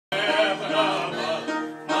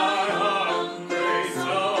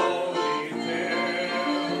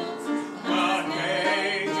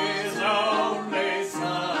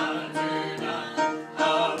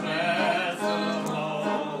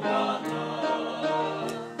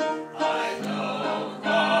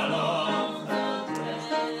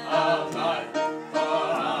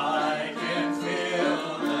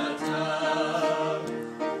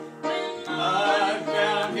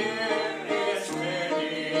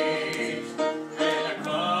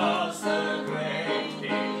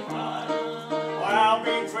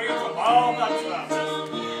my trouble.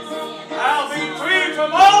 I'll be free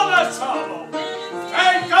from all my trouble.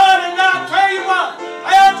 Thank God, and I'll tell you what,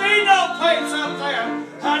 there'll be no place up there,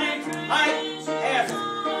 honey, like heaven.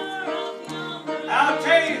 I'll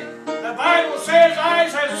tell you, the Bible says,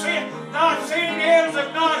 eyes have seen, not seen, ears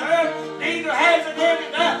have not heard, neither has it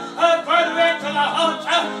entered further into the hearts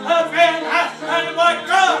of men, and what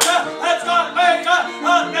God has got made up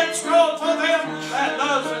in store for them that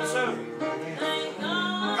loves and serve Him.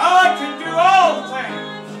 God can do all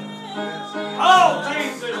things. All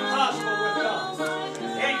things is possible with God.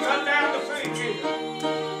 He ain't come down to preach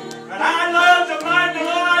either. But I love to mind the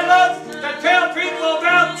Lord. I love to tell people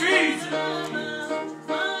about Jesus.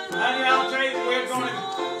 Honey, I'll tell you, we're going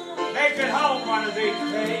to make it home one of these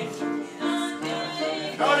days.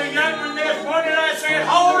 So the young one this morning, I said,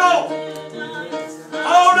 hold on.